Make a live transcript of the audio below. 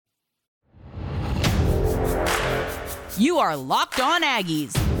You are Locked On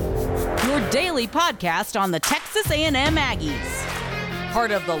Aggies, your daily podcast on the Texas A&M Aggies.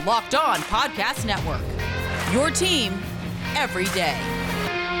 Part of the Locked On Podcast Network, your team every day.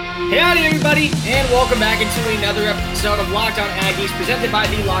 Hey, howdy everybody, and welcome back into another episode of Locked On Aggies, presented by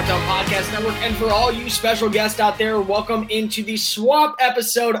the Locked On Podcast Network. And for all you special guests out there, welcome into the swamp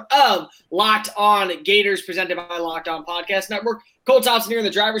episode of Locked On Gators, presented by Locked On Podcast Network. Cole Thompson here in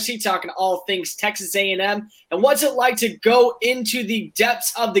the driver's seat, talking all things Texas A&M. And what's it like to go into the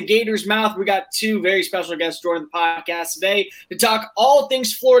depths of the Gators' mouth? We got two very special guests joining the podcast today to talk all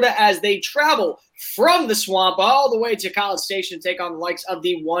things Florida as they travel from the swamp all the way to College Station to take on the likes of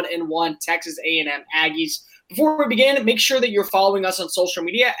the 1-1 Texas A&M Aggies. Before we begin, make sure that you're following us on social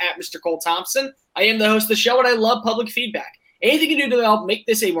media at Mr. Cole Thompson. I am the host of the show, and I love public feedback. Anything you can do to help make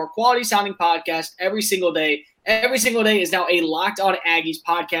this a more quality-sounding podcast every single day. Every single day is now a Locked On Aggies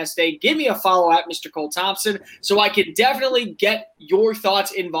podcast day. Give me a follow at Mr. Cole Thompson so I can definitely get your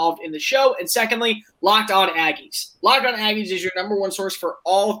thoughts involved in the show. And secondly, Locked On Aggies. Locked On Aggies is your number one source for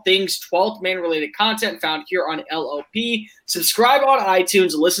all things 12th man-related content found here on LOP. Subscribe on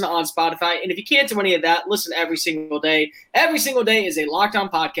iTunes, listen on Spotify, and if you can't do any of that, listen every single day. Every single day is a Locked On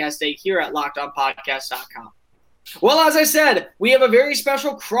Podcast day here at LockedOnPodcast.com. Well, as I said, we have a very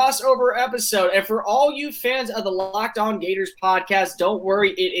special crossover episode. And for all you fans of the Locked On Gators podcast, don't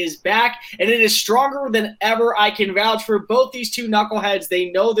worry, it is back. And it is stronger than ever. I can vouch for both these two knuckleheads. They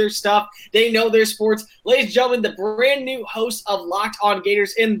know their stuff. They know their sports. Ladies and gentlemen, the brand new hosts of Locked On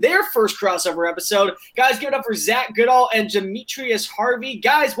Gators in their first crossover episode. Guys, give it up for Zach Goodall and Demetrius Harvey.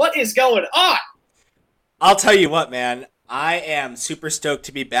 Guys, what is going on? I'll tell you what, man. I am super stoked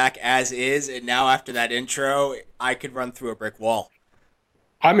to be back as is, and now after that intro, I could run through a brick wall.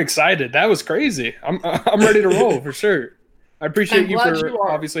 I'm excited. That was crazy. I'm ready to roll for sure. I appreciate you for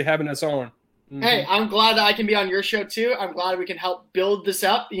obviously having us on. Mm-hmm. Hey, I'm glad that I can be on your show too. I'm glad we can help build this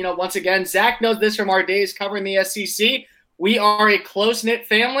up. You know, once again, Zach knows this from our days covering the SEC. We are a close-knit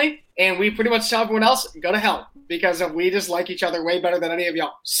family, and we pretty much tell everyone else, go to hell, because we just like each other way better than any of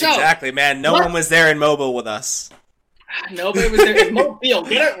y'all. So, exactly, man. No one was there in Mobile with us. Nobody was there. In Mobile.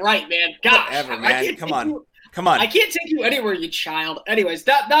 Get it right, man. Gosh. Whatever, man. Come on. I can't take you anywhere, you child. Anyways,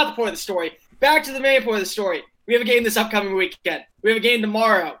 not the point of the story. Back to the main point of the story. We have a game this upcoming weekend. We have a game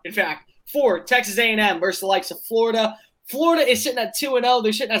tomorrow, in fact, for Texas A&M versus the likes of Florida. Florida is sitting at 2-0.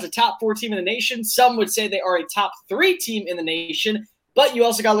 They're sitting as a top 4 team in the nation. Some would say they are a top 3 team in the nation. But you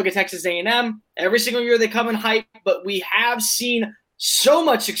also got to look at Texas A&M. Every single year they come in hype, but we have seen so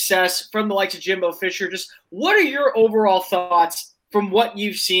much success from the likes of Jimbo Fisher. Just what are your overall thoughts from what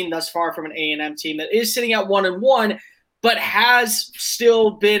you've seen thus far from an A&M team that is sitting at 1-1, but has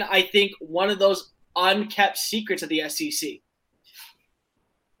still been, I think, one of those unkept secrets of the SEC?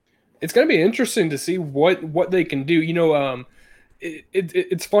 It's going to be interesting to see what they can do. You know,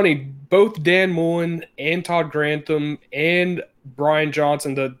 it's funny. Both Dan Mullen and Todd Grantham and Brian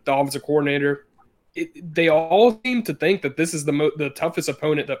Johnson, the offensive coordinator, they all seem to think that this is the toughest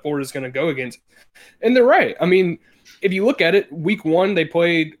opponent that Florida is going to go against. And they're right. I mean, if you look at it, week 1, they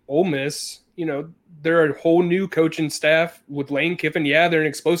played Ole Miss. You know, they're a whole new coaching staff with Lane Kiffin. Yeah, they're an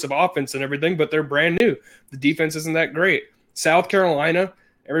explosive offense and everything, but they're brand new. The defense isn't that great. South Carolina,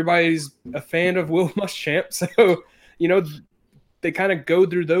 everybody's a fan of Will Muschamp. So, you know, they kind of go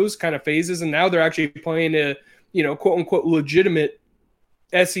through those kind of phases, and now they're actually playing a, you know, quote-unquote legitimate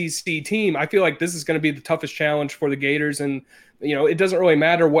SEC team. I feel like this is going to be the toughest challenge for the Gators, and you know, it doesn't really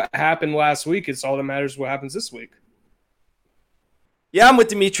matter what happened last week. It's all that matters what happens this week. Yeah, I'm with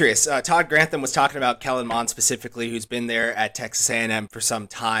Demetrius. Todd Grantham was talking about Kellen Mond specifically, who's been there at Texas A&M for some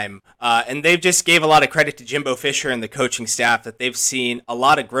time, and they've just gave a lot of credit to Jimbo Fisher and the coaching staff that they've seen a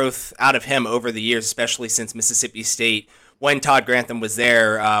lot of growth out of him over the years, especially since Mississippi State when Todd Grantham was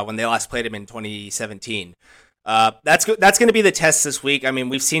there when they last played him in 2017. That's going to be the test this week. I mean,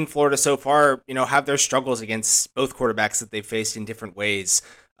 we've seen Florida so far, you know, have their struggles against both quarterbacks that they've faced in different ways.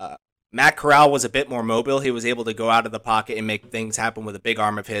 Matt Corral was a bit more mobile. He was able to go out of the pocket and make things happen with a big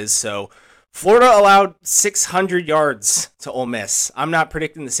arm of his. So Florida allowed 600 yards to Ole Miss. I'm not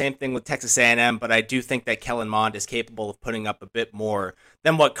predicting the same thing with Texas A&M, but I do think that Kellen Mond is capable of putting up a bit more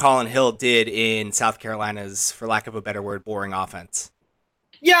than what Colin Hill did in South Carolina's, for lack of a better word, boring offense.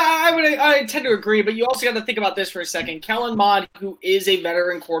 Yeah, I tend to agree, but you also got to think about this for a second. Kellen Mond, who is a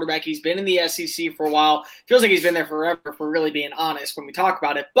veteran quarterback, he's been in the SEC for a while. Feels like he's been there forever, if we're really being honest when we talk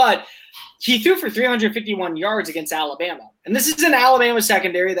about it. But he threw for 351 yards against Alabama. And this is an Alabama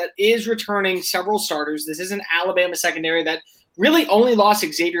secondary that is returning several starters. This is an Alabama secondary that really only lost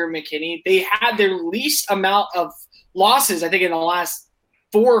Xavier McKinney. They had their least amount of losses, I think, in the last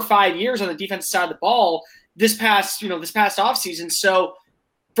 4 or 5 years on the defensive side of the ball. this past offseason. So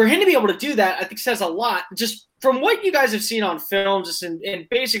for him to be able to do that, I think says a lot. Just from what you guys have seen on film, just in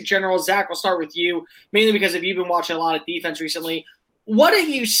basic general, Zach, we'll start with you, mainly because you've been watching a lot of defense recently. What have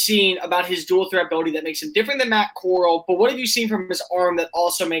you seen about his dual threat ability that makes him different than Matt Corral? But what have you seen from his arm that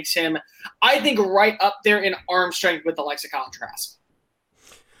also makes him, I think, right up there in arm strength with the likes of Kyle Trask?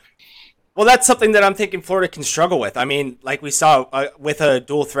 Well, that's something that I'm thinking Florida can struggle with. I mean, like we saw with a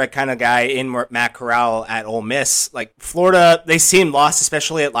dual threat kind of guy in Matt Corral at Ole Miss, like Florida, they seem lost,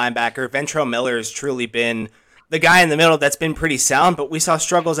 especially at linebacker. Ventrell Miller has truly been the guy in the middle that's been pretty sound, but we saw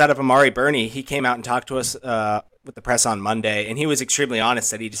struggles out of Amari Burney. He came out and talked to us with the press on Monday, and he was extremely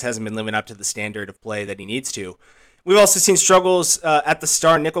honest that he just hasn't been living up to the standard of play that he needs to. We've also seen struggles at the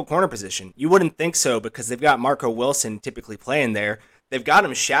star nickel corner position. You wouldn't think so because they've got Marco Wilson typically playing there. They've got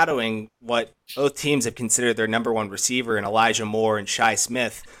him shadowing what both teams have considered their number one receiver in Elijah Moore and Shi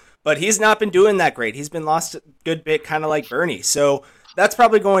Smith, but he's not been doing that great. He's been lost a good bit, kind of like Burney. So that's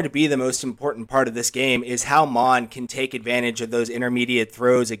probably going to be the most important part of this game is how Mon can take advantage of those intermediate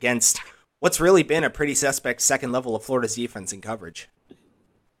throws against what's really been a pretty suspect second level of Florida's defense in coverage.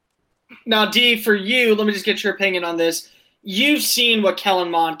 Now, D, for you, let me just get your opinion on this. You've seen what Kellen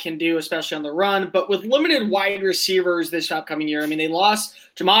Mond can do, especially on the run, but with limited wide receivers this upcoming year. I mean, they lost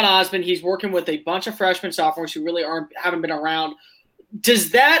Jamon Osmond. He's working with a bunch of freshman sophomores who really haven't been around. Does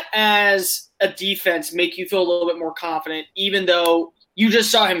that, as a defense, make you feel a little bit more confident, even though you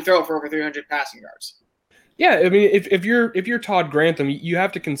just saw him throw for over 300 passing yards? Yeah, I mean, if you're Todd Grantham, you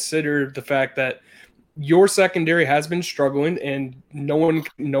have to consider the fact that your secondary has been struggling, and no one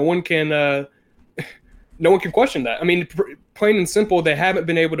can question that. I mean, plain and simple, they haven't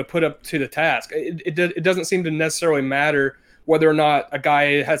been able to put up to the task. It doesn't seem to necessarily matter whether or not a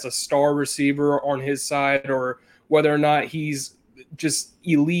guy has a star receiver on his side or whether or not he's just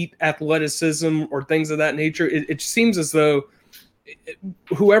elite athleticism or things of that nature. It seems as though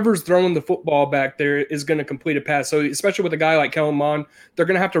whoever's throwing the football back there is going to complete a pass. So especially with a guy like Kellen Mond, they're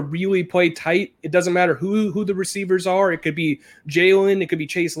going to have to really play tight. It doesn't matter who the receivers are. It could be Jalen, it could be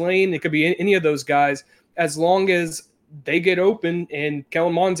Chase Lane, it could be any of those guys. As long as they get open and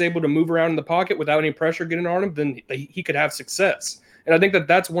Kellen Mond's able to move around in the pocket without any pressure getting on him, then he could have success. And I think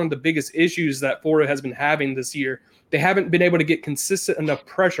that's one of the biggest issues that Florida has been having this year. They haven't been able to get consistent enough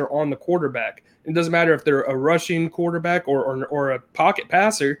pressure on the quarterback. It doesn't matter if they're a rushing quarterback or a pocket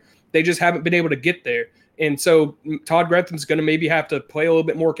passer. They just haven't been able to get there. And so Todd Grantham's going to maybe have to play a little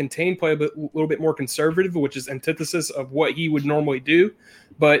bit more contained, play a little bit more conservative, which is antithesis of what he would normally do.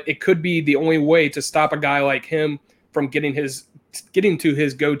 But it could be the only way to stop a guy like him from getting to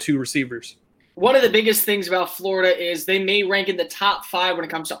his go-to receivers. One of the biggest things about Florida is they may rank in the top 5 when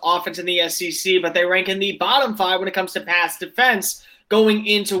it comes to offense in the SEC, but they rank in the bottom 5 when it comes to pass defense going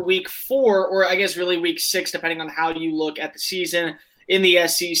into week 4, or I guess really week 6, depending on how you look at the season in the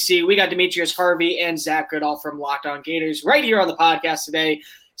SEC. We got Demetrius Harvey and Zach Goodall from Locked On Gators right here on the podcast today.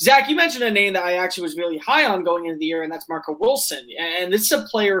 Zach, you mentioned a name that I actually was really high on going into the year, and that's Marco Wilson. And this is a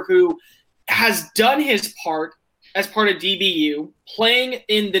player who has done his part as part of DBU, playing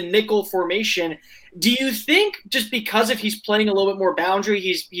in the nickel formation. Do you think just because if he's playing a little bit more boundary,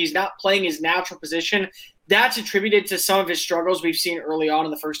 he's not playing his natural position, that's attributed to some of his struggles we've seen early on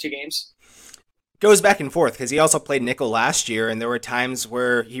in the first 2 games? Goes back and forth because he also played nickel last year, and there were times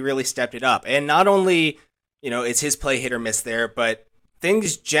where he really stepped it up. And not only, is his play hit or miss there, but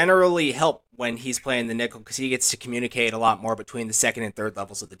things generally help when he's playing the nickel because he gets to communicate a lot more between the second and third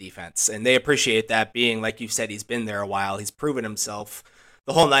levels of the defense. And they appreciate that, being, like you said, he's been there a while. He's proven himself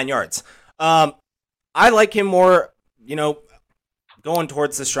the whole 9 yards. I like him more, going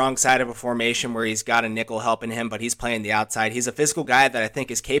towards the strong side of a formation where he's got a nickel helping him, but he's playing the outside. He's a physical guy that I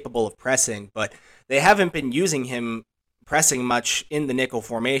think is capable of pressing, but they haven't been using him pressing much in the nickel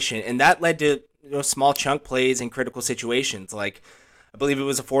formation. And that led to small chunk plays in critical situations. Like, I believe it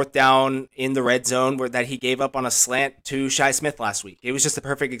was a 4th down in the red zone that he gave up on a slant to Shi Smith last week. It was just a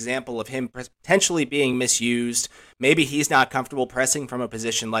perfect example of him potentially being misused. Maybe he's not comfortable pressing from a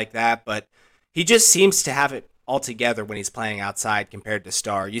position like that, but he just seems to have it all together when he's playing outside compared to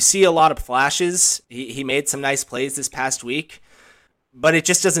Star. You see a lot of flashes. He made some nice plays this past week, but it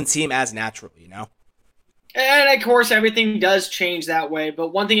just doesn't seem as natural, And, of course, everything does change that way. But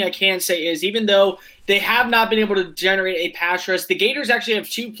one thing I can say is even though they have not been able to generate a pass rush, the Gators actually have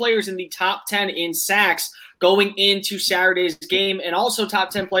 2 players in the top 10 in sacks going into Saturday's game, and also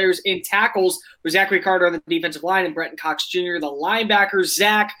top 10 players in tackles with Zachary Carter on the defensive line and Brenton Cox Jr., the linebacker.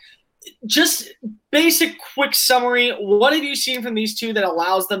 Zach, just basic quick summary. What have you seen from these 2 that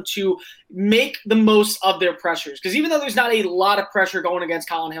allows them to make the most of their pressures? Because even though there's not a lot of pressure going against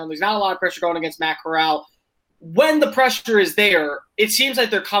Colin Hill, there's not a lot of pressure going against Matt Corral, when the pressure is there, it seems like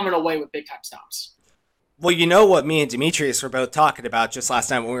they're coming away with big-time stops. Well, you know what me and Demetrius were both talking about just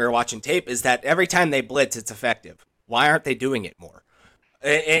last night when we were watching tape is that every time they blitz, it's effective. Why aren't they doing it more?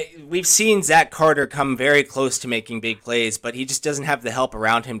 We've seen Zach Carter come very close to making big plays, but he just doesn't have the help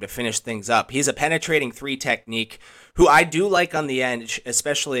around him to finish things up. He's a penetrating 3 technique who I do like on the edge,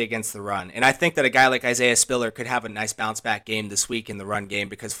 especially against the run. And I think that a guy like Isaiah Spiller could have a nice bounce-back game this week in the run game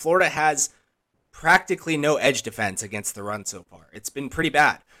because Florida has practically no edge defense against the run so far. It's been pretty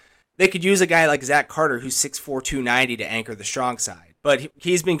bad. They could use a guy like Zach Carter, who's 6'4", 290, to anchor the strong side. But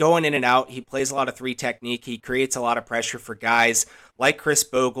he's been going in and out. He plays a lot of 3 technique. He creates a lot of pressure for guys like Chris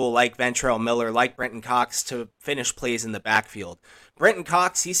Bogle, like Ventrell Miller, like Brenton Cox to finish plays in the backfield. Brenton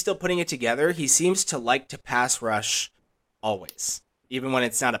Cox, he's still putting it together. He seems to like to pass rush always, even when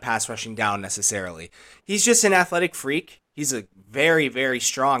it's not a pass rushing down necessarily. He's just an athletic freak. He's a very, very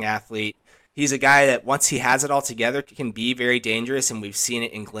strong athlete. He's a guy that once he has it all together can be very dangerous, and we've seen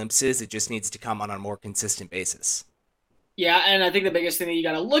it in glimpses. It just needs to come on a more consistent basis. Yeah, and I think the biggest thing that you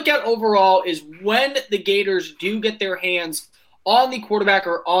got to look at overall is when the Gators do get their hands on the quarterback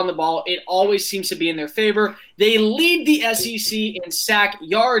or on the ball, it always seems to be in their favor. They lead the SEC in sack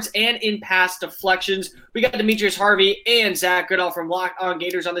yards and in pass deflections. We got Demetrius Harvey and Zach Goodall from Locked On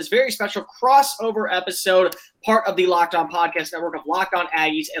Gators on this very special crossover episode, part of the Locked On Podcast Network of Locked On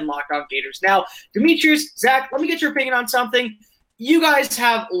Aggies and Locked On Gators. Now, Demetrius, Zach, let me get your opinion on something. You guys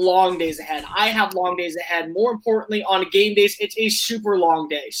have long days ahead. I have long days ahead. More importantly, on game days, it's a super long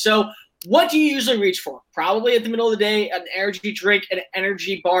day. So what do you usually reach for? Probably at the middle of the day, an energy drink, an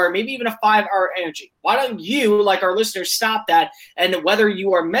energy bar, maybe even a 5-hour energy. Why don't you, like our listeners, stop that? And whether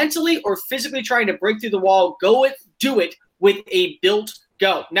you are mentally or physically trying to break through the wall, do it with a Built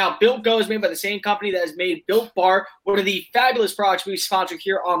Go. Now, Built Go is made by the same company that has made Built Bar, one of the fabulous products we sponsor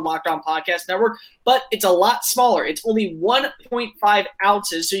here on Locked On Podcast Network, but it's a lot smaller. It's only 1.5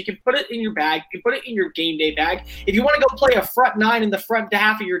 ounces, so you can put it in your bag. You can put it in your game day bag. If you want to go play a front 9 in the front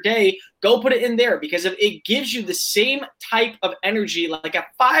half of your day, go put it in there because it gives you the same type of energy like a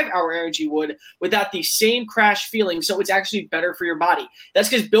 5-hour energy would without the same crash feeling, so it's actually better for your body. That's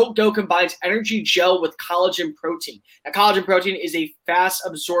because Built Go combines energy gel with collagen protein. Now, collagen protein is a fast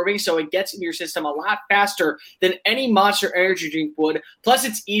absorbing, so it gets into your system a lot faster than any Monster energy drink would. Plus,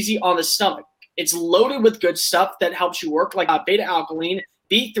 it's easy on the stomach. It's loaded with good stuff that helps you work, like beta-alanine,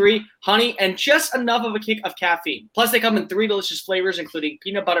 B3, honey, and just enough of a kick of caffeine. Plus, they come in 3 delicious flavors, including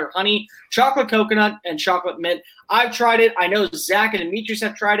peanut butter honey, chocolate coconut, and chocolate mint. I've tried it. I know Zach and Demetrius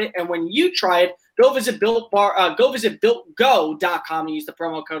have tried it. And when you try it, go visit BuiltGo.com and use the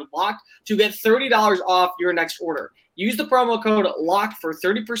promo code LOCKED to get $30 off your next order. Use the promo code LOCKED for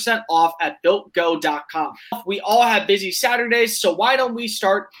 30% off at BuiltGo.com. We all have busy Saturdays, so why don't we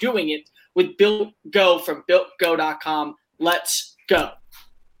start doing it with Built Go from BuiltGo.com. Let's go.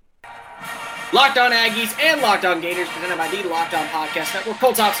 Locked On Aggies and Locked On Gators, presented by the Locked On Podcast Network.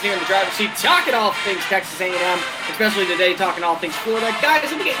 Cole Thompson here in the driver's seat, talking all things Texas A&M, especially today talking all things Florida. Guys,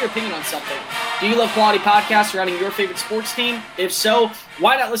 let me get your opinion on something. Do you love quality podcasts surrounding your favorite sports team? If so,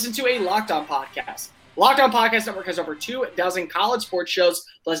 why not listen to a Locked On podcast? Locked On Podcast Network has over 24 college sports shows,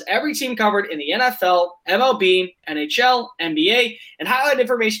 plus every team covered in the NFL, MLB, NHL, NBA, and highlight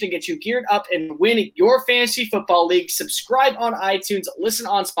information to get you geared up and win your fantasy football league. Subscribe on iTunes, listen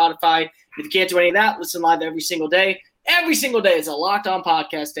on Spotify. If you can't do any of that, listen live every single day. Every single day is a Locked On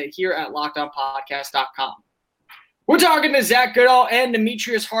Podcast Day here at LockedOnPodcast.com. We're talking to Zach Goodall and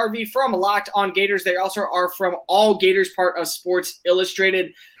Demetrius Harvey from Locked On Gators. They also are from All Gators, part of Sports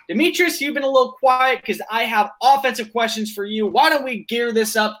Illustrated. Demetrius, you've been a little quiet because I have offensive questions for you. Why don't we gear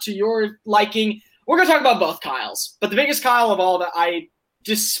this up to your liking? We're going to talk about both Kyles, but the biggest Kyle of all that I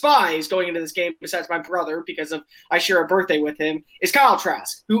despise going into this game, besides my brother, because I share a birthday with him, is Kyle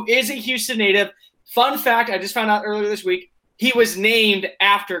Trask, who is a Houston native. Fun fact, I just found out earlier this week, he was named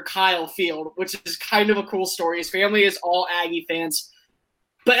after Kyle Field, which is kind of a cool story. His family is all Aggie fans.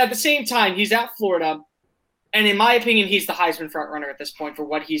 But at the same time, he's at Florida. And in my opinion, he's the Heisman frontrunner at this point for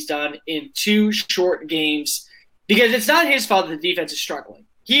what he's done in 2 short games. Because it's not his fault that the defense is struggling.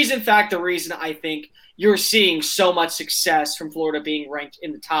 He's, in fact, the reason I think you're seeing so much success from Florida being ranked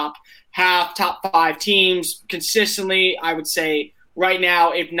in the top 5 teams consistently. I would say right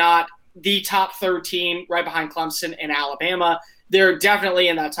now, if not the top 3rd team, right behind Clemson and Alabama. They're definitely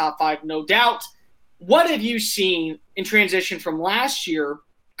in that top 5, no doubt. What have you seen in transition from last year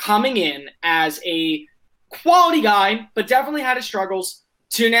coming in as a quality guy, but definitely had his struggles,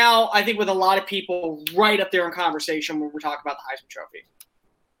 to now, I think, with a lot of people right up there in conversation when we're talking about the Heisman Trophy?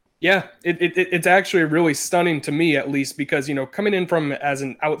 Yeah, it's actually really stunning to me, at least, because, you know, coming in from as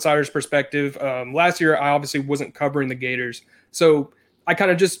an outsider's perspective, last year I obviously wasn't covering the Gators. So I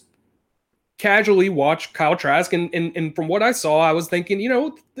kind of just casually watched Kyle Trask, and from what I saw, I was thinking, you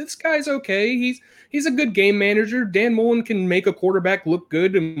know, this guy's okay. He's a good game manager. Dan Mullen can make a quarterback look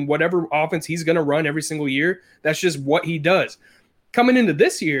good in whatever offense he's going to run every single year. That's just what he does. Coming into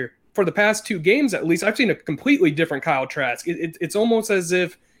this year, for the past 2 games at least, I've seen a completely different Kyle Trask. It's almost as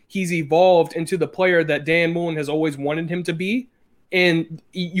if he's evolved into the player that Dan Mullen has always wanted him to be. And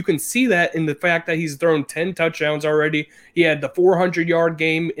you can see that in the fact that he's thrown 10 touchdowns already. He had the 400-yard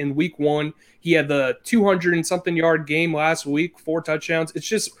game in week 1. He had the 200 and something yard game last week, 4 touchdowns. It's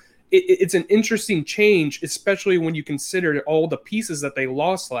just, it's an interesting change, especially when you consider all the pieces that they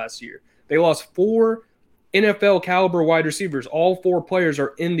lost last year. They lost 4 NFL caliber wide receivers. All 4 players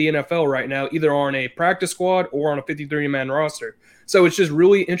are in the NFL right now, either on a practice squad or on a 53-man roster. So it's just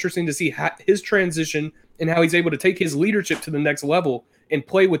really interesting to see his transition and how he's able to take his leadership to the next level and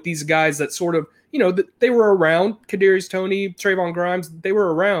play with these guys that sort of, you know, they were around. Kadarius Toney, Trayvon Grimes, they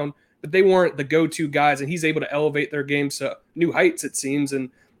were around, but they weren't the go-to guys, and he's able to elevate their games to new heights, it seems. And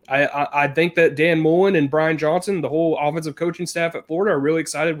I think that Dan Mullen and Brian Johnson, the whole offensive coaching staff at Florida, are really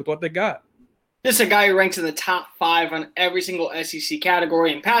excited with what they got. This is a guy who ranks in the top 5 on every single SEC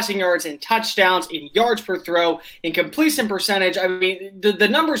category in passing yards, in touchdowns, in yards per throw, in completion percentage. I mean, the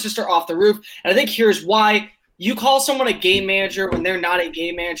numbers just are off the roof. And I think here's why. You call someone a game manager when they're not a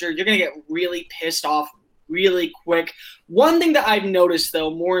game manager, you're going to get really pissed off really quick. One thing that I've noticed, though,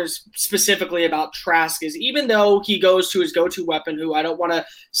 more specifically about Trask is even though he goes to his go-to weapon, who I don't want to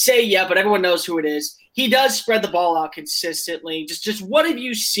say yet, but everyone knows who it is, he does spread the ball out consistently. Just what have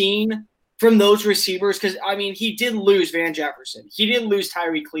you seen from those receivers? Because, I mean, he did lose Van Jefferson. He did lose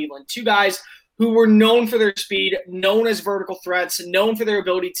Tyree Cleveland. 2 guys who were known for their speed, known as vertical threats, known for their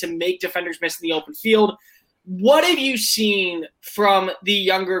ability to make defenders miss in the open field. What have you seen from the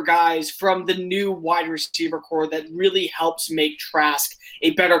younger guys, from the new wide receiver core that really helps make Trask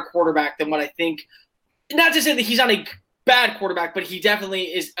a better quarterback than what I think – not to say that he's not a bad quarterback, but he definitely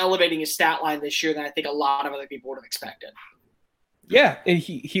is elevating his stat line this year than I think a lot of other people would have expected. Yeah, and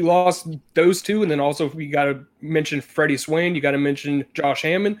he lost those 2, and then also you got to mention Freddie Swain, you got to mention Josh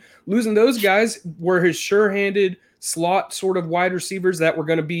Hammond. Losing those guys were his sure-handed slot sort of wide receivers that were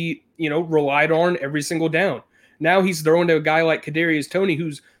going to be, you know, relied on every single down. Now he's throwing to a guy like Kadarius Toney,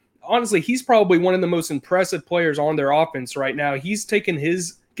 who's honestly, he's probably one of the most impressive players on their offense right now. He's taken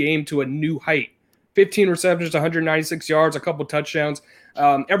his game to a new height. 15 receptions, 196 yards, a couple touchdowns.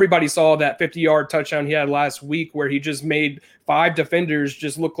 Everybody saw that 50-yard touchdown he had last week where he just made 5 defenders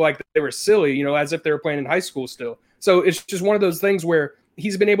just look like they were silly, you know, as if they were playing in high school still. So it's just one of those things where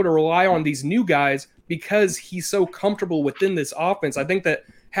he's been able to rely on these new guys because he's so comfortable within this offense. I think that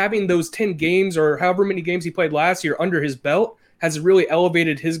having those 10 games or however many games he played last year under his belt has really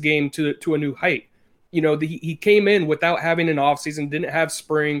elevated his game to a new height. You know, he came in without having an offseason, didn't have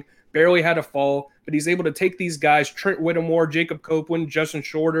spring, barely had a fall, but he's able to take these guys, Trent Whittemore, Jacob Copeland, Justin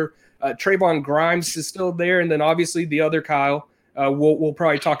Shorter, Trayvon Grimes is still there, and then obviously the other Kyle. We'll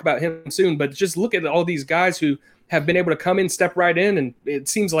probably talk about him soon, but just look at all these guys who have been able to come in, step right in, and it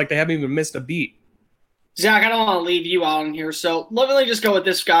seems like they haven't even missed a beat. Zach, I don't want to leave you out on here, so let me just go with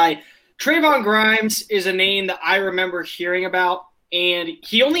this guy. Trayvon Grimes is a name that I remember hearing about, and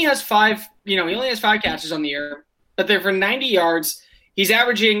he only has 5 catches on the year, but they're for 90 yards. He's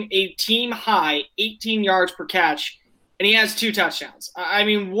averaging a team-high 18 yards per catch, and he has 2 touchdowns. I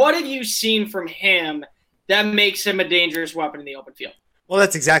mean, what have you seen from him that makes him a dangerous weapon in the open field? Well,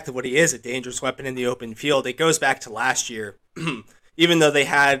 that's exactly what he is, a dangerous weapon in the open field. It goes back to last year. Even though they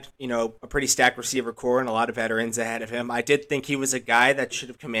had, you know, a pretty stacked receiver core and a lot of veterans ahead of him, I did think he was a guy that should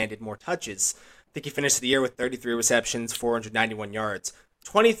have commanded more touches. I think he finished the year with 33 receptions, 491 yards.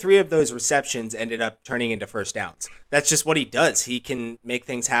 23 of those receptions ended up turning into first downs. That's just what he does. He can make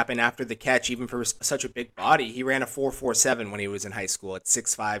things happen after the catch, even for such a big body. He ran a 4.47 when he was in high school at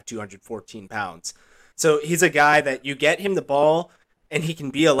 6'5", 214 pounds. So he's a guy that you get him the ball, and he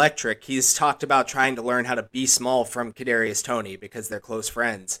can be electric. He's talked about trying to learn how to be small from Kadarius Toney because they're close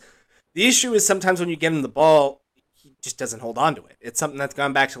friends. The issue is sometimes when you give him the ball, he just doesn't hold on to it. It's something that's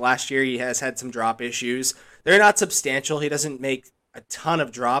gone back to last year. He has had some drop issues. They're not substantial. He doesn't make a ton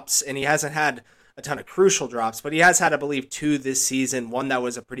of drops, and he hasn't had a ton of crucial drops, but he has had, I believe, 2 this season. One that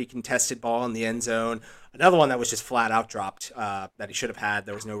was a pretty contested ball in the end zone. Another one that was just flat out dropped that he should have had.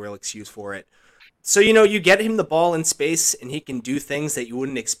 There was no real excuse for it. So, you know, you get him the ball in space, and he can do things that you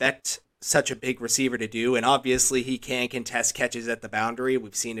wouldn't expect such a big receiver to do, and obviously he can contest catches at the boundary.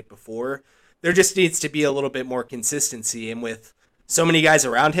 We've seen it before. There just needs to be a little bit more consistency, and with so many guys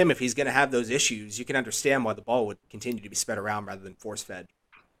around him, if he's going to have those issues, you can understand why the ball would continue to be sped around rather than force-fed.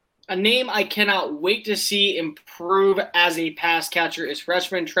 A name I cannot wait to see improve as a pass catcher is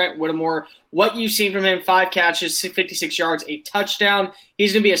freshman Trent Whittemore. What you've seen from him, 5 catches, 56 yards, a touchdown.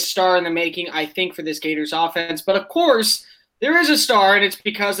 He's going to be a star in the making, I think, for this Gators offense. But, of course, there is a star, and it's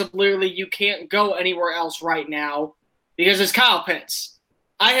because of literally you can't go anywhere else right now because it's Kyle Pitts.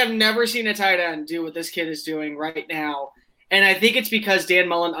 I have never seen a tight end do what this kid is doing right now. And I think it's because Dan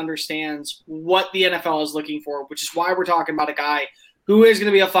Mullen understands what the NFL is looking for, which is why we're talking about a guy who is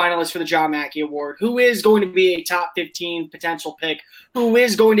going to be a finalist for the John Mackey Award, who is going to be a top 15 potential pick, who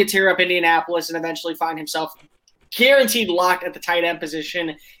is going to tear up Indianapolis and eventually find himself guaranteed locked at the tight end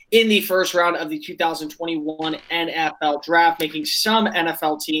position in the first round of the 2021 NFL Draft, making some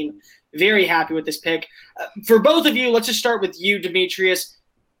NFL team very happy with this pick. For both of you, let's just start with you, Demetrius.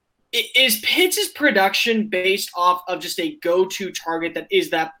 Is Pitts' production based off of just a go-to target that is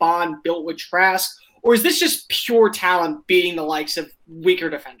that bond built with Trask, or is this just pure talent beating the likes of weaker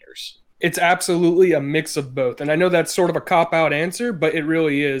defenders? It's absolutely a mix of both. And I know that's sort of a cop-out answer, but it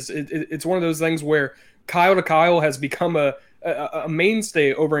really is. It's one of those things where Kyle to Kyle has become a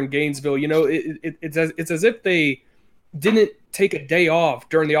mainstay over in Gainesville. You know, it's as if they didn't take a day off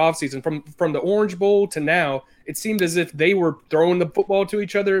during the offseason. From the Orange Bowl to now, it seemed as if they were throwing the football to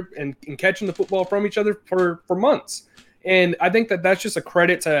each other and catching the football from each other for months. And I think that's just a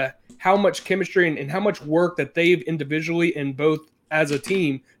credit to how much chemistry and how much work that they've individually and both as a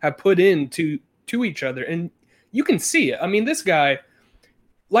team have put into each other. And you can see it. I mean, this guy,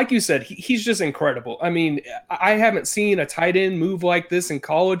 like you said, he's just incredible. I mean, I haven't seen a tight end move like this in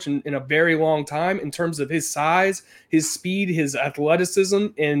college in a very long time in terms of his size, his speed, his athleticism,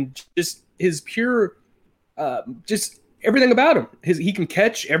 and just his pure just everything about him. He can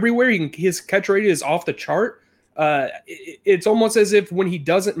catch everywhere. His catch rate is off the chart. It's almost as if when he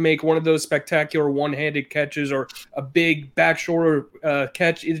doesn't make one of those spectacular one-handed catches or a big back shoulder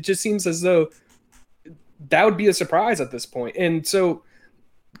catch, it just seems as though that would be a surprise at this point. And so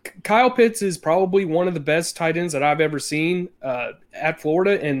Kyle Pitts is probably one of the best tight ends that I've ever seen at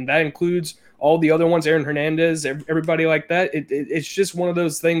Florida, and that includes all the other ones, Aaron Hernandez, everybody like that. It's just one of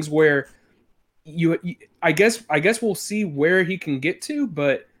those things where I guess we'll see where he can get to,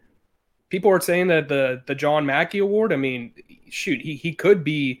 but people are saying that the John Mackey Award, I mean, shoot, he could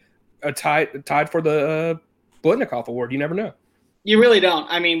be tied for the Blitnikoff Award. You never know. You really don't.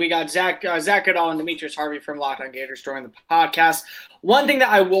 I mean, we got Zach Goodall and Demetrius Harvey from Locked On Gators during the podcast. One thing that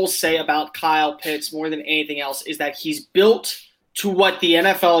I will say about Kyle Pitts more than anything else is that he's built to what the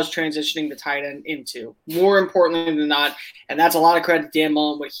NFL is transitioning the tight end into, more importantly than not, and that's a lot of credit to Dan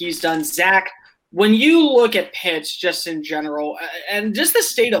Mullen, what he's done. Zach, when you look at Pitts just in general and just the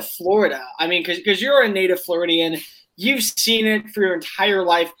state of Florida, I mean, because you're a native Floridian, you've seen it for your entire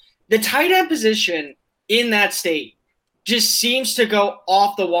life. The tight end position in that state just seems to go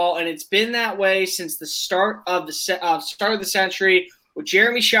off the wall, and it's been that way since the start of the century, with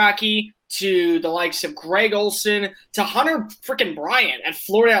Jeremy Shockey to the likes of Greg Olson to Hunter freaking Bryant at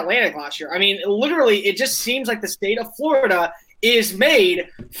Florida Atlantic last year. I mean, literally, it just seems like the state of Florida is made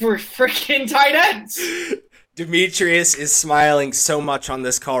for freaking tight ends. Demetrius is smiling so much on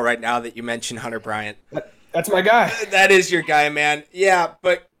this call right now that you mentioned Hunter Bryant. That's my guy. That is your guy, man. Yeah,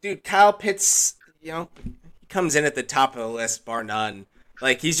 but dude, Kyle Pitts, he comes in at the top of the list, bar none.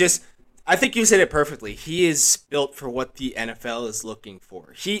 Like, I think you said it perfectly. He is built for what the NFL is looking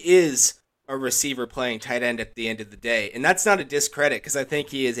for. He is a receiver playing tight end at the end of the day. And that's not a discredit, because I think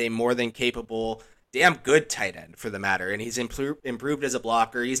he is a more than capable, damn good tight end for the matter. And he's improved as a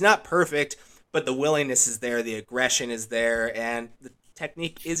blocker. He's not perfect, but the willingness is there, the aggression is there, and the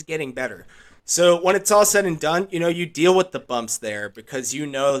technique is getting better. So when it's all said and done, you deal with the bumps there because you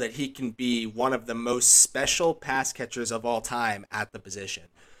know that he can be one of the most special pass catchers of all time at the position.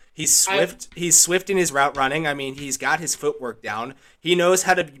 He's swift. He's swift in his route running. I mean, he's got his footwork down. He knows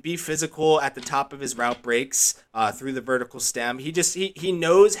how to be physical at the top of his route breaks through the vertical stem. He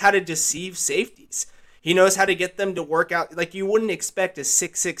knows how to deceive safeties. He knows how to get them to work out. Like, you wouldn't expect a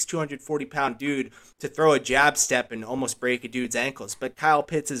 6'6", 240-pound dude to throw a jab step and almost break a dude's ankles. But Kyle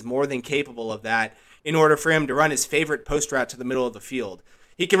Pitts is more than capable of that in order for him to run his favorite post route to the middle of the field.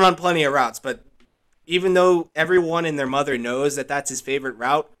 He can run plenty of routes, but even though everyone and their mother knows that that's his favorite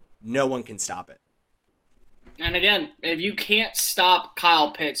route, no one can stop it. And again, if you can't stop Kyle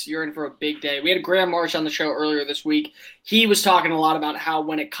Pitts, you're in for a big day. We had Graham Marsh on the show earlier this week. He was talking a lot about how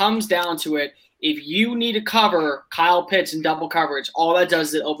when it comes down to it, if you need to cover Kyle Pitts in double coverage, all that does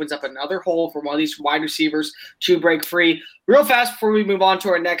is it opens up another hole for one of these wide receivers to break free. Real fast before we move on to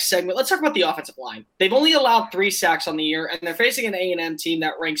our next segment, let's talk about the offensive line. They've only allowed 3 sacks on the year, and they're facing an A&M team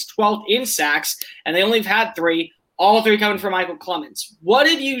that ranks 12th in sacks, and they only have had 3, all 3 coming from Michael Clemens. What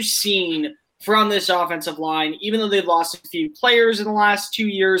have you seen from this offensive line? Even though they've lost a few players in the last 2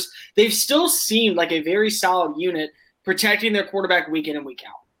 years, they've still seemed like a very solid unit protecting their quarterback week in and week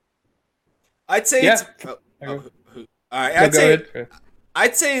out. I'd say it's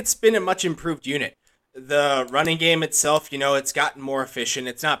I'd say it's been a much improved unit. The running game itself, it's gotten more efficient.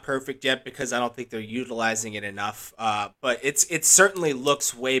 It's not perfect yet because I don't think they're utilizing it enough. But it certainly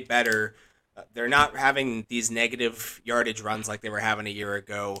looks way better. They're not having these negative yardage runs like they were having a year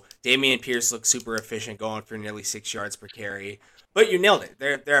ago. Dameon Pierce looks super efficient, going for nearly 6 yards per carry. But you nailed it.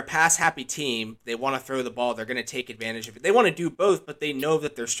 They're a pass-happy team. They want to throw the ball. They're going to take advantage of it. They want to do both, but they know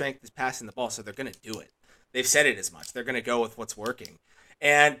that their strength is passing the ball, so they're going to do it. They've said it as much. They're going to go with what's working.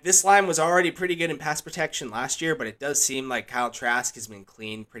 And this line was already pretty good in pass protection last year, but it does seem like Kyle Trask has been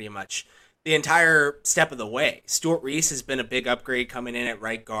clean pretty much the entire step of the way. Stuart Reese has been a big upgrade coming in at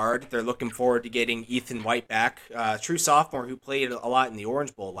right guard. They're looking forward to getting Ethan White back, true sophomore who played a lot in the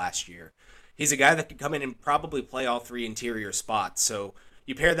Orange Bowl last year. He's a guy that could come in and probably play all 3 interior spots. So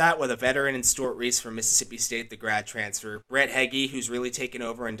you pair that with a veteran in Stuart Reese from Mississippi State, the grad transfer, Brett Heggie, who's really taken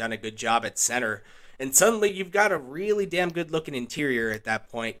over and done a good job at center, and suddenly you've got a really damn good-looking interior at that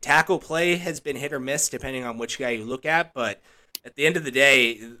point. Tackle play has been hit or miss depending on which guy you look at, but at the end of the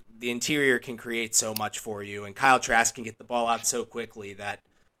day, the interior can create so much for you, and Kyle Trask can get the ball out so quickly that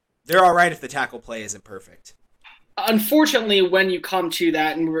they're all right if the tackle play isn't perfect. Unfortunately, when you come to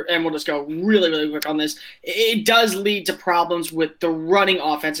that, and we'll just go really, really quick on this, it does lead to problems with the running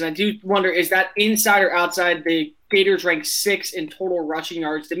offense. And I do wonder, is that inside or outside? The Gators rank 6 in total rushing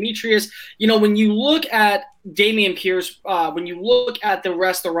yards. Demetrius, when you look at Dameon Pierce, when you look at the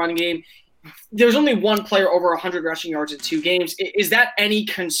rest of the run game, there's only one player over 100 rushing yards in 2 games. Is that any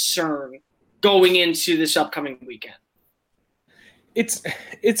concern going into this upcoming weekend? It's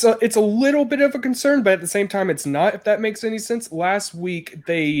a little bit of a concern, but at the same time, it's not, if that makes any sense. Last week,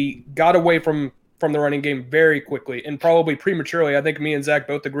 they got away from the running game very quickly and probably prematurely. I think me and Zach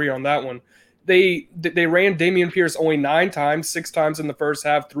both agree on that one. They ran Dameon Pierce only 9 times, 6 times in the first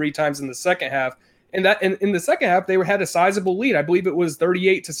half, 3 times in the second half. And that in the second half, they had a sizable lead. I believe it was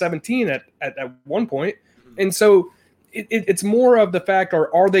 38-17 at one point. And so it's more of the fact,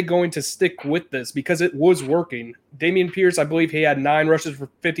 are they going to stick with this? Because it was working. Dameon Pierce, I believe he had 9 rushes for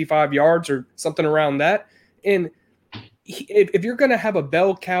 55 yards or something around that. And if you're going to have a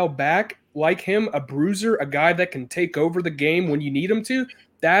bell cow back like him, a bruiser, a guy that can take over the game when you need him to,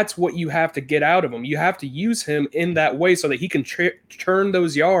 that's what you have to get out of him. You have to use him in that way so that he can turn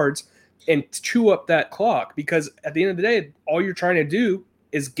those yards and chew up that clock. Because at the end of the day, all you're trying to do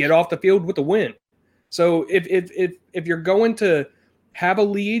is get off the field with a win. So if you're going to have a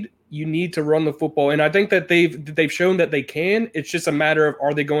lead, you need to run the football. And I think that they've shown that they can. It's just a matter of,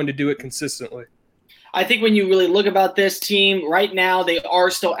 are they going to do it consistently? I think when you really look about this team right now, they are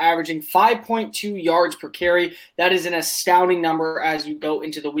still averaging 5.2 yards per carry. That is an astounding number as you go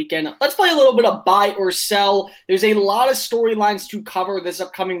into the weekend. Let's play a little bit of buy or sell. There's a lot of storylines to cover this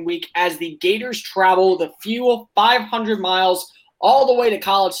upcoming week as the Gators travel the few 500 miles all the way to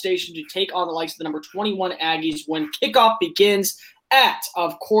College Station to take on the likes of the number 21 Aggies when kickoff begins at,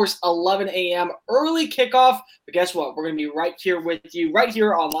 of course, 11 a.m. Early kickoff. But guess what? We're going to be right here with you, right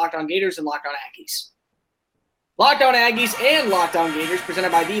here on Locked On Gators and Locked On Aggies. Locked On Aggies and Locked On Gators,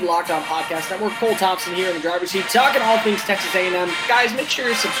 presented by the Locked On Podcast Network. Cole Thompson here in the driver's seat, talking all things Texas A&M. Guys, make sure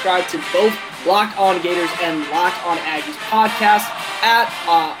to subscribe to both Locked On Gators and Locked On Aggies podcasts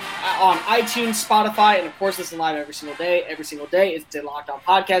on iTunes, Spotify, and of course, listen live every single day. Every single day is the Locked On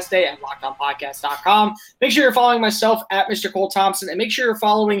Podcast Day at LockedOnPodcast.com. Make sure you're following myself at Mr. Cole Thompson, and make sure you're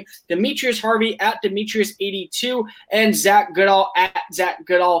following Demetrius Harvey at Demetrius82 and Zach Goodall at Zach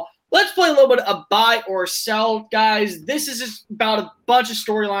Goodall. Let's play a little bit of buy or sell, guys. This is just about a bunch of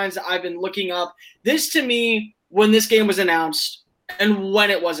storylines that I've been looking up. This, to me, when this game was announced and when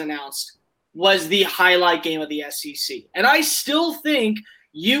it was announced, was the highlight game of the SEC. And I still think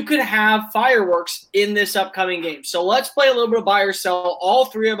you could have fireworks in this upcoming game. So let's play a little bit of buy or sell, all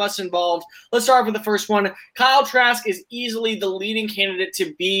 3 of us involved. Let's start with the first one. Kyle Trask is easily the leading candidate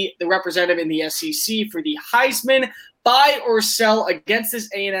to be the representative in the SEC for the Heisman. Buy or sell against this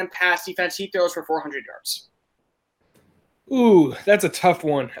A&M pass defense. He throws for 400 yards. Ooh, that's a tough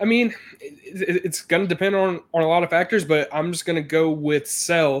one. I mean, it's going to depend on a lot of factors, but I'm just going to go with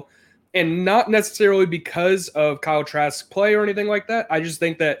sell. And not necessarily because of Kyle Trask's play or anything like that. I just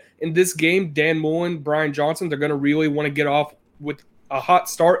think that in this game, Dan Mullen, Brian Johnson, they're going to really want to get off with a hot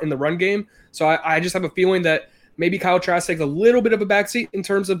start in the run game. So I just have a feeling that maybe Kyle Trask takes a little bit of a backseat in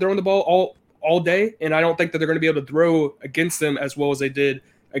terms of throwing the ball all day. And I don't think that they're going to be able to throw against them as well as they did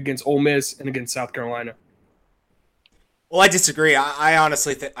against Ole Miss and against South Carolina. Well, I disagree. I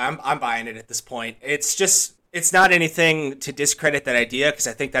honestly think I'm buying it at this point. It's not anything to discredit that idea because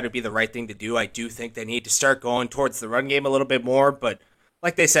I think that would be the right thing to do. I do think they need to start going towards the run game a little bit more. But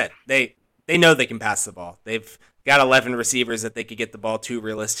like they said, they know they can pass the ball. They've got 11 receivers that they could get the ball to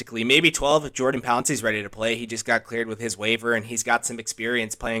realistically. Maybe 12 if Jordan Pouncey's ready to play. He just got cleared with his waiver, and he's got some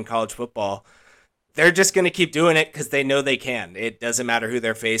experience playing college football. They're just going to keep doing it because they know they can. It doesn't matter who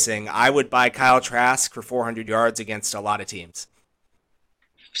they're facing. I would buy Kyle Trask for 400 yards against a lot of teams.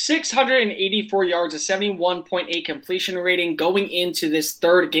 684 yards, a 71.8 completion rating going into this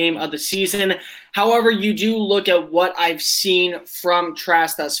third game of the season. However, you do look at what I've seen from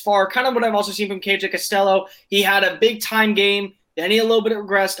Trask thus far, kind of what I've also seen from KJ Costello. He had a big-time game, then he a little bit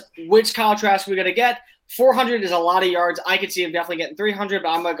regressed. Which Kyle Trask are we going to get? 400 is a lot of yards. I could see him definitely getting 300, but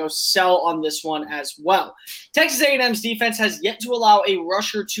I'm going to go sell on this one as well. Texas A&M's defense has yet to allow a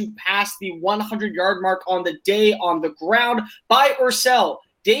rusher to pass the 100-yard mark on the day on the ground. Buy or sell.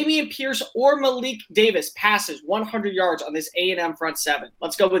 Dameon Pierce or Malik Davis passes 100 yards on this A&M front seven.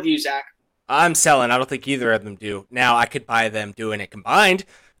 Let's go with you, Zach. I'm selling. I don't think either of them do. Now, I could buy them doing it combined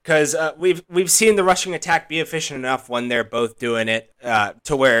because we've seen the rushing attack be efficient enough when they're both doing it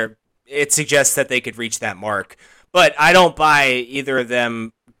to where it suggests that they could reach that mark. But I don't buy either of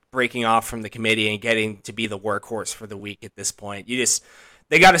them breaking off from the committee and getting to be the workhorse for the week at this point.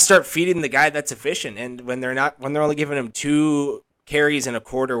 They got to start feeding the guy that's efficient. And when they're only giving him 2 carries in a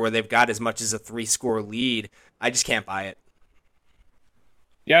quarter where they've got as much as a 3-score lead, I just can't buy it.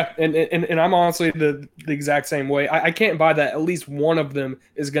 Yeah, and I'm honestly the exact same way. I can't buy that at least one of them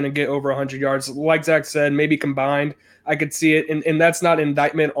is going to get over 100 yards. Like Zach said, maybe combined, I could see it. And that's not an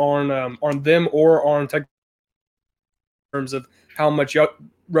indictment on them or on Tech in terms of how much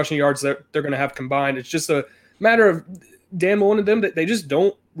rushing yards they're going to have combined. It's just a matter of Dan Mullen and them that they just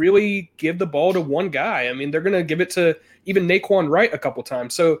don't really give the ball to one guy. I mean, they're going to give it to even Naquan Wright a couple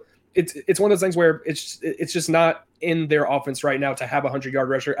times. So it's one of those things where it's just not in their offense right now to have a 100-yard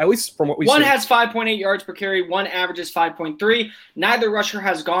rusher, at least from what we see. One has 5.8 yards per carry. One averages 5.3. Neither rusher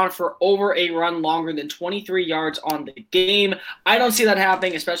has gone for over a run longer than 23 yards on the game. I don't see that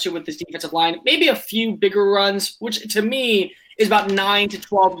happening, especially with this defensive line. Maybe a few bigger runs, which to me is about 9 to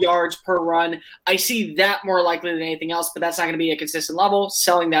 12 yards per run. I see that more likely than anything else, but that's not going to be a consistent level.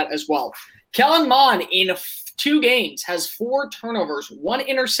 Selling that as well. Kellen Mond in 2 games has 4 turnovers, 1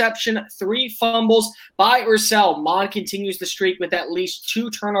 interception, 3 fumbles. Buy or sell. Mond continues the streak with at least 2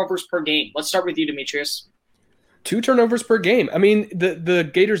 turnovers per game. Let's start with you, Demetrius. 2 turnovers per game. I mean, the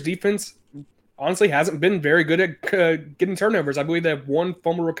Gators defense honestly hasn't been very good at getting turnovers. I believe they have 1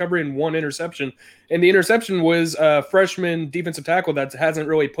 fumble recovery and 1 interception. And the interception was a freshman defensive tackle that hasn't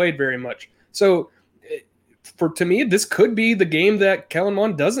really played very much. So to me, this could be the game that Kellen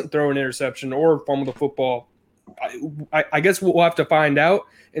Mond doesn't throw an interception or fumble the football. I guess we'll have to find out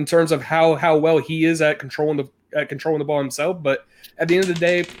in terms of how well he is at controlling the ball himself. But at the end of the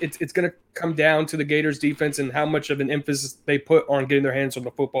day, it's going to come down to the Gators defense and how much of an emphasis they put on getting their hands on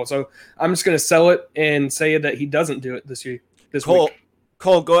the football. So I'm just going to sell it and say that he doesn't do it this week.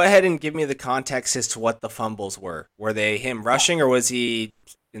 Cole, go ahead and give me the context as to what the fumbles were. Were they him rushing or was he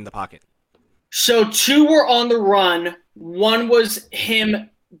in the pocket? So 2 were on the run. 1 was him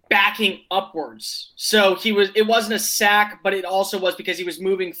backing upwards. So it wasn't a sack, but it also was because he was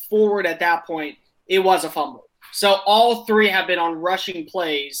moving forward at that point. It was a fumble. So all 3 have been on rushing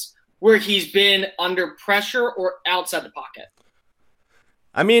plays where he's been under pressure or outside the pocket.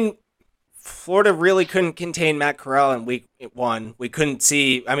 I mean, Florida really couldn't contain Matt Corral in week 1. We didn't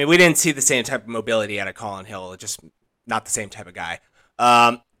see the same type of mobility out of Colin Hill. Just not the same type of guy.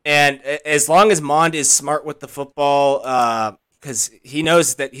 And as long as Mond is smart with the football, because he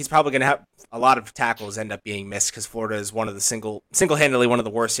knows that he's probably going to have a lot of tackles end up being missed because Florida is one of the single-handedly one of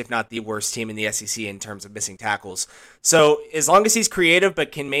the worst, if not the worst team in the SEC in terms of missing tackles. So as long as he's creative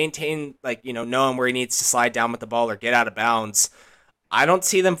but can maintain, knowing where he needs to slide down with the ball or get out of bounds, I don't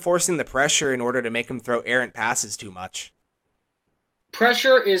see them forcing the pressure in order to make him throw errant passes too much.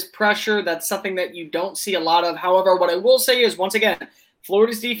 Pressure is pressure. That's something that you don't see a lot of. However, what I will say is, once again,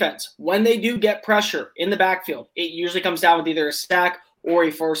 Florida's defense, when they do get pressure in the backfield, it usually comes down with either a sack or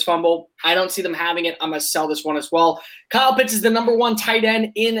a forced fumble. I don't see them having it. I'm going to sell this one as well. Kyle Pitts is the number 1 tight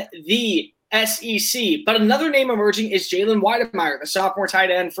end in the SEC. But another name emerging is Jalen Wydermyer, the sophomore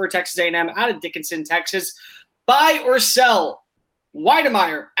tight end for Texas A&M out of Dickinson, Texas. Buy or sell?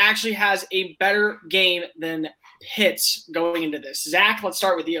 Wydermyer actually has a better game than Pitts going into this. Zach, let's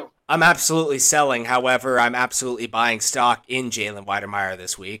start with you. I'm absolutely selling. However, I'm absolutely buying stock in Jalen Wydermyer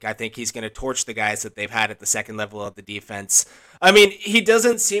this week. I think he's going to torch the guys that they've had at the second level of the defense. I mean, he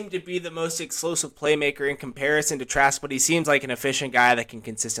doesn't seem to be the most explosive playmaker in comparison to Trask, but he seems like an efficient guy that can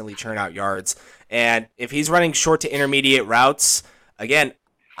consistently churn out yards. And if he's running short to intermediate routes, again,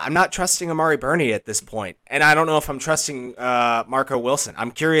 I'm not trusting Amari Burney at this point, and I don't know if I'm trusting Marco Wilson.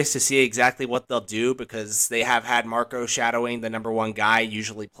 I'm curious to see exactly what they'll do because they have had Marco shadowing the number one guy,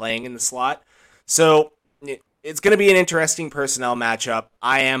 usually playing in the slot. So it's going to be an interesting personnel matchup.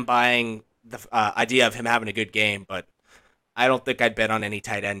 I am buying the idea of him having a good game, but I don't think I'd bet on any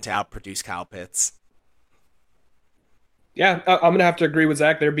tight end to outproduce Kyle Pitts. Yeah, I'm going to have to agree with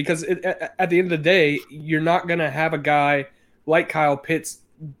Zach there because at the end of the day, you're not going to have a guy like Kyle Pitts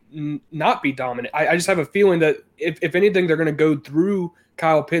not be dominant. I just have a feeling that if anything, they're going to go through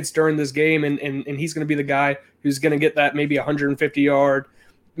Kyle Pitts during this game, and he's going to be the guy who's going to get that maybe 150-yard,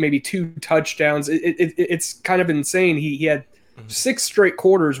 maybe 2 touchdowns. It's kind of insane. He had 6 straight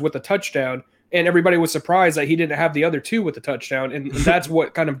quarters with a touchdown, and everybody was surprised that he didn't have the other 2 with a touchdown, and that's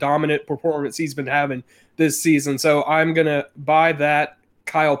what kind of dominant performance he's been having this season. So I'm going to buy that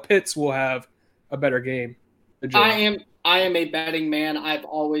Kyle Pitts will have a better game. I am a betting man. I've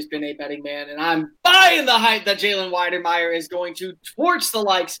always been a betting man, and I'm buying the hype that Jalen Wydermyer is going to torch the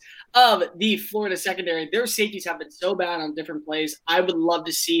likes of the Florida secondary. Their safeties have been so bad on different plays. I would love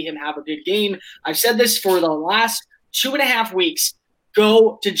to see him have a good game. I've said this for the last 2.5 weeks.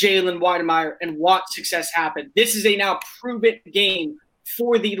 Go to Jalen Wydermyer and watch success happen. This is a now prove-it game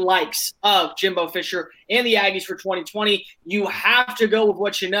for the likes of Jimbo Fisher and the Aggies for 2020. You have to go with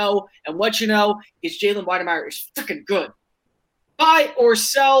what you know, and what you know is Jalen Wydermyer is freaking good. Buy or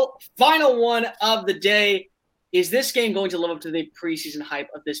sell, final one of the day. Is this game going to live up to the preseason hype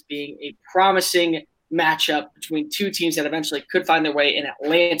of this being a promising matchup between two teams that eventually could find their way in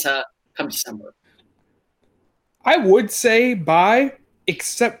Atlanta come December? I would say buy,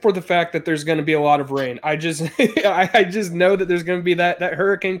 except for the fact that there's going to be a lot of rain. I just I just know that there's going to be that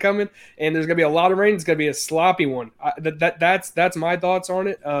hurricane coming, and there's going to be a lot of rain. It's going to be a sloppy one. That's my thoughts on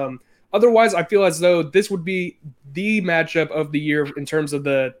it. Otherwise, I feel as though this would be the matchup of the year in terms of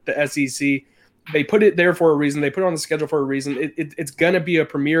the SEC. They put it there for a reason. They put it on the schedule for a reason. It's going to be a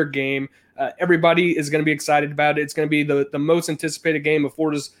premier game. Everybody is going to be excited about it. It's going to be the most anticipated game of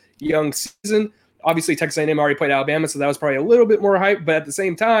Florida's young season. Obviously, Texas A&M already played Alabama, so that was probably a little bit more hype. But at the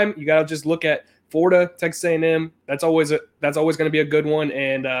same time, you got to just look at Florida, Texas A&M. That's always going to be a good one.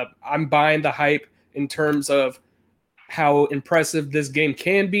 And I'm buying the hype in terms of how impressive this game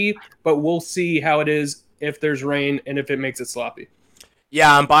can be. But we'll see how it is if there's rain and if it makes it sloppy.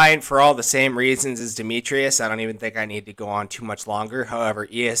 Yeah, I'm buying for all the same reasons as Demetrius. I don't even think I need to go on too much longer. However,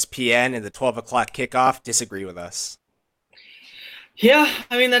 ESPN and the 12 o'clock kickoff disagree with us. Yeah,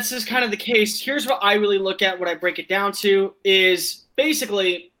 I mean, that's just kind of the case. Here's what I really look at, what I break it down to, is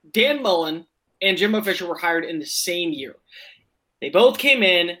basically Dan Mullen and Jimbo Fisher were hired in the same year. They both came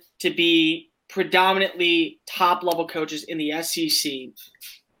in to be predominantly top-level coaches in the SEC.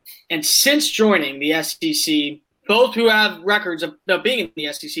 And since joining the SEC, both who have records of being in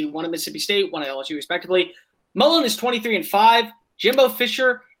the SEC, one at Mississippi State, one at LSU respectively, Mullen is 23-5. Jimbo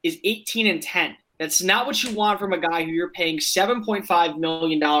Fisher is 18-10. That's not what you want from a guy who you're paying $7.5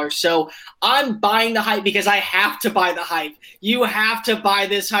 million. So I'm buying the hype because I have to buy the hype. You have to buy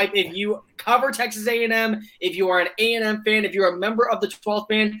this hype. If you cover Texas A&M, if you are an A&M fan, if you're a member of the 12th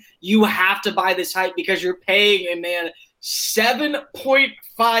fan, you have to buy this hype because you're paying a man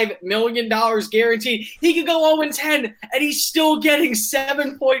 $7.5 million guaranteed. He could go 0-10 and he's still getting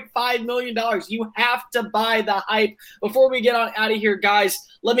 $7.5 million. You have to buy the hype. Before we get on out of here, guys,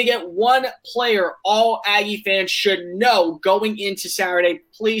 let me get one player all Aggie fans should know going into Saturday.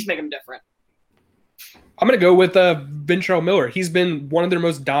 Please make him different. I'm going to go with Ventrell Miller. He's been one of their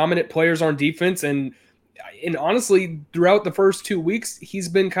most dominant players on defense. And honestly, throughout the first 2 weeks, he's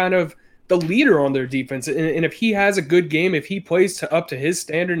been kind of the leader on their defense. And if he has a good game, if he plays up to his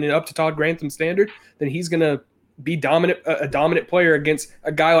standard and up to Todd Grantham's standard, then he's going to be a dominant player against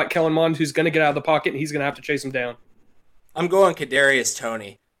a guy like Kellen Mond who's going to get out of the pocket and he's going to have to chase him down. I'm going Kadarius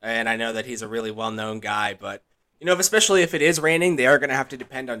Toney, and I know that he's a really well-known guy, but especially if it is raining, they are going to have to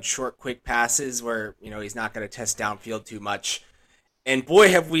depend on short, quick passes where he's not going to test downfield too much. And boy,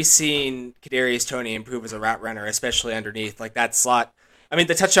 have we seen Kadarius Toney improve as a route runner, especially underneath like that slot. I mean,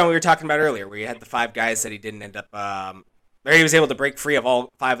 the touchdown we were talking about earlier, where he had the 5 guys that he didn't end up, where he was able to break free of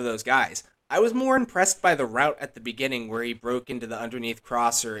all 5 of those guys. I was more impressed by the route at the beginning where he broke into the underneath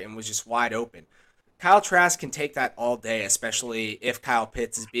crosser and was just wide open. Kyle Trask can take that all day, especially if Kyle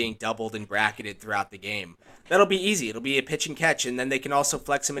Pitts is being doubled and bracketed throughout the game. That'll be easy. It'll be a pitch and catch, and then they can also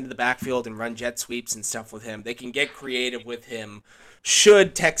flex him into the backfield and run jet sweeps and stuff with him. They can get creative with him.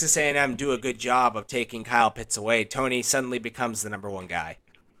 Should Texas A&M do a good job of taking Kyle Pitts away, Tony suddenly becomes the number one guy.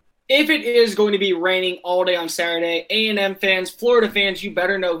 If it is going to be raining all day on Saturday, A&M fans, Florida fans, you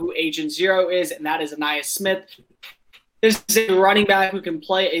better know who Agent Zero is, and that is Ainias Smith. This is a running back who can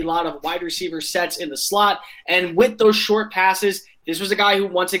play a lot of wide receiver sets in the slot, and with those short passes, this was a guy who,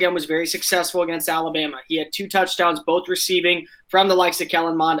 once again, was very successful against Alabama. He had 2 touchdowns, both receiving from the likes of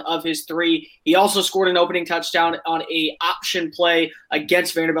Kellen Mond of his 3. He also scored an opening touchdown on a option play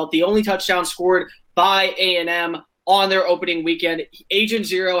against Vanderbilt, the only touchdown scored by A&M on their opening weekend. Agent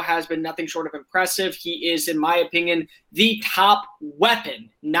Zero has been nothing short of impressive. He is, in my opinion, the top weapon,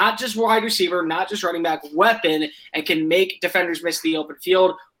 not just wide receiver, not just running back, weapon, and can make defenders miss the open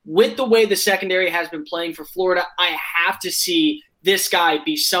field. With the way the secondary has been playing for Florida, I have to see this guy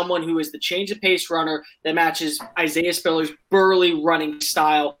be someone who is the change of pace runner that matches Isaiah Spiller's burly running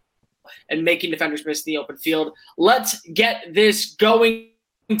style and making defenders miss the open field. Let's get this going.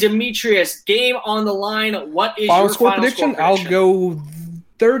 Demetrius, game on the line. What is your score prediction? I'll go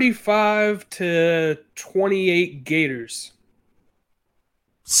 35-28 Gators.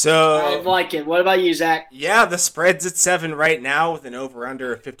 So I like it. What about you, Zach? Yeah, the spread's at 7 right now with an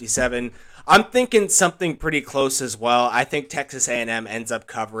over-under of 57. I'm thinking something pretty close as well. I think Texas A&M ends up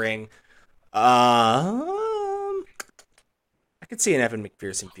covering. I could see an Evan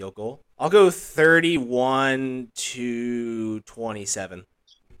McPherson field goal. I'll go 31-27.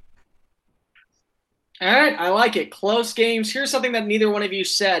 All right, I like it. Close games. Here's something that neither one of you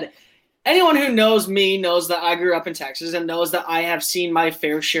said. Anyone who knows me knows that I grew up in Texas and knows that I have seen my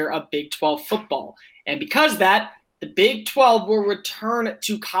fair share of Big 12 football. And because of that, the Big 12 will return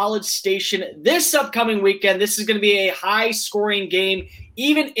to College Station this upcoming weekend. This is going to be a high-scoring game.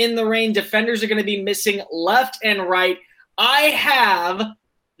 Even in the rain, defenders are going to be missing left and right. I have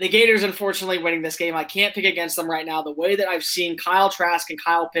the Gators, unfortunately, winning this game. I can't pick against them right now. The way that I've seen Kyle Trask and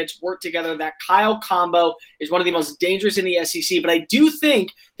Kyle Pitts work together, that Kyle combo is one of the most dangerous in the SEC. But I do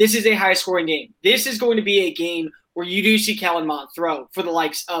think this is a high-scoring game. This is going to be a game where you do see Kellen Mond throw for the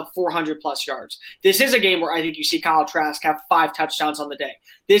likes of 400-plus yards. This is a game where I think you see Kyle Trask have 5 touchdowns on the day.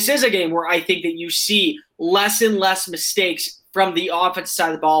 This is a game where I think that you see less and less mistakes from the offensive side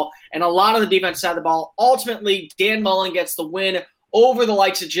of the ball and a lot on the defensive side of the ball. Ultimately, Dan Mullen gets the win over the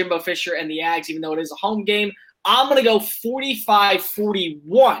likes of Jimbo Fisher and the Ags, even though it is a home game. I'm going to go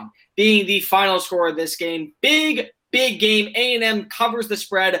 45-41 being the final score of this game. Big game. A&M covers the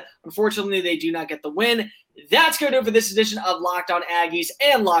spread. Unfortunately, they do not get the win. That's going to do it for this edition of Locked On Aggies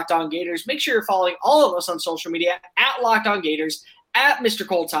and Locked On Gators. Make sure you're following all of us on social media at Locked On Gators, at Mr.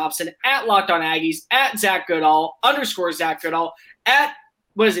 Cole Thompson, at Locked On Aggies, at Zach Goodall, _Zach Goodall, at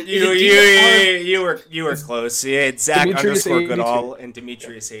what is it? You were close. Yeah, it's Zach _Goodall and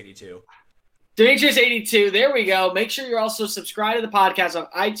Demetrius82. Demetrius82, there we go. Make sure you're also subscribed to the podcast on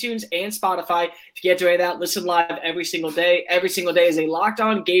iTunes and Spotify to get to any of that. Listen live every single day. Every single day is a Locked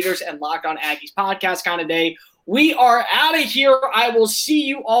On Gators and Locked On Aggies podcast kind of day. We are out of here. I will see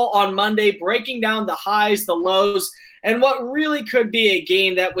you all on Monday, breaking down the highs, the lows, and what really could be a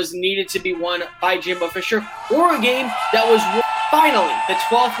game that was needed to be won by Jimbo Fisher, or a game that was finally, the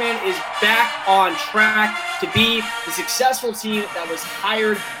 12th man is back on track to be the successful team that was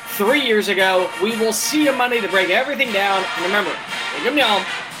hired 3 years ago. We will see you Monday to break everything down. And remember,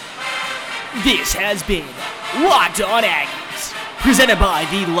 this has been Locked On Aggies, presented by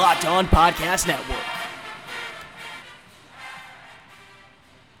the Locked On Podcast Network.